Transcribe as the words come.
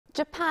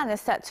Japan is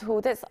set to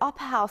hold its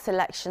upper house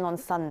election on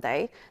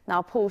Sunday.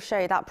 Now, polls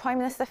show that Prime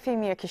Minister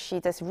Fumio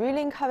Kishida's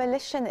ruling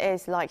coalition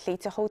is likely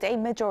to hold a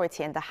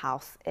majority in the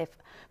House if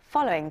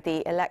following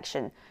the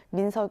election.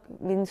 Min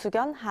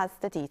Suk-hyen has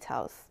the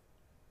details.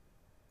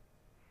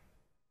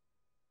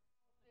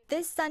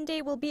 This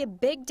Sunday will be a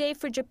big day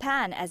for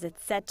Japan as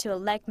it's set to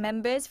elect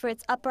members for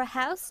its upper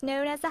house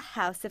known as the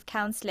House of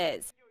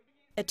Councillors.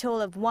 A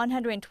total of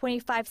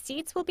 125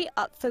 seats will be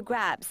up for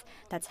grabs.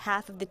 That's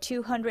half of the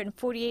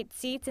 248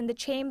 seats in the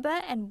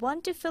chamber and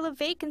one to fill a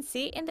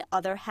vacancy in the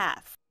other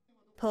half.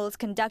 Polls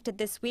conducted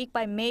this week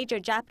by major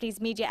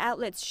Japanese media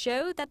outlets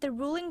show that the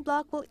ruling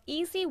bloc will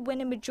easily win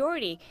a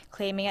majority,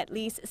 claiming at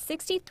least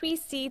 63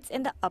 seats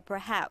in the upper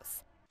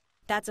house.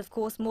 That's of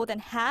course more than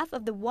half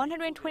of the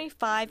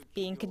 125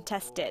 being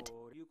contested.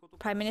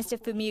 Prime Minister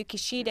Fumio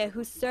Kishida,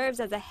 who serves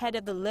as the head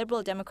of the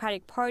Liberal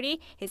Democratic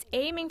Party, is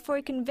aiming for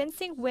a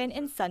convincing win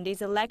in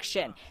Sunday's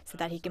election so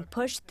that he can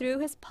push through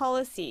his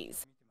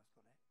policies.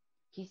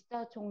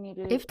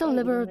 If the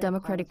Liberal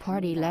Democratic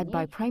Party led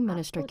by Prime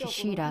Minister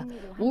Kishida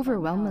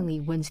overwhelmingly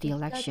wins the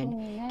election,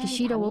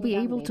 Kishida will be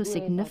able to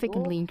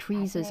significantly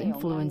increase his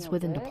influence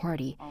within the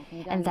party,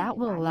 and that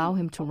will allow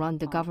him to run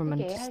the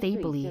government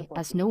stably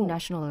as no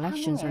national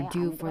elections are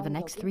due for the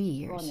next 3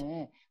 years.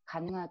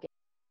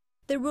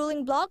 The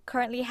ruling bloc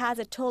currently has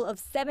a total of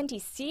 70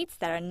 seats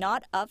that are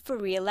not up for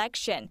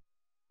re-election.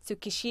 So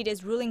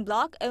Kishida's ruling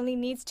bloc only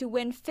needs to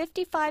win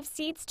 55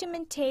 seats to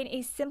maintain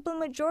a simple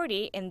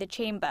majority in the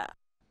chamber.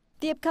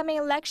 The upcoming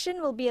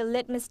election will be a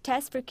litmus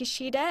test for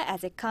Kishida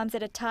as it comes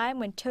at a time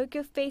when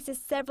Tokyo faces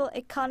several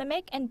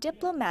economic and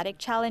diplomatic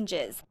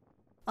challenges.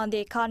 On the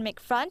economic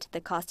front,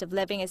 the cost of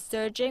living is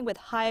surging with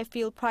higher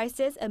fuel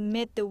prices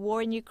amid the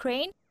war in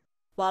Ukraine,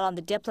 while on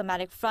the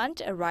diplomatic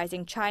front, a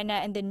rising China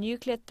and the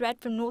nuclear threat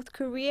from North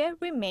Korea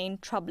remain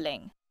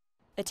troubling.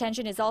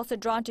 Attention is also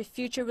drawn to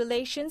future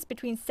relations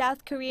between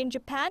South Korea and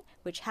Japan,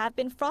 which have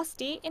been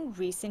frosty in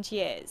recent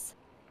years.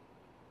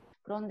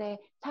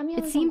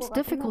 It seems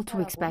difficult to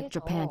expect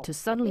Japan to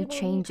suddenly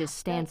change its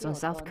stance on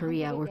South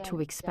Korea or to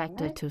expect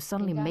it to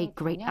suddenly make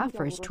great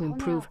efforts to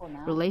improve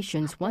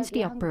relations once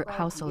the upper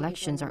house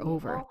elections are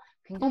over.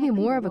 It will be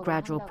more of a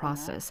gradual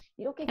process,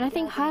 and I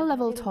think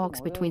high-level talks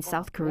between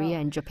South Korea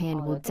and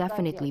Japan will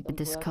definitely be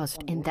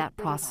discussed in that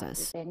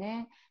process.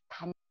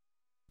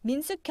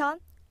 Min Suk-hyen,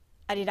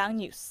 Arirang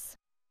News.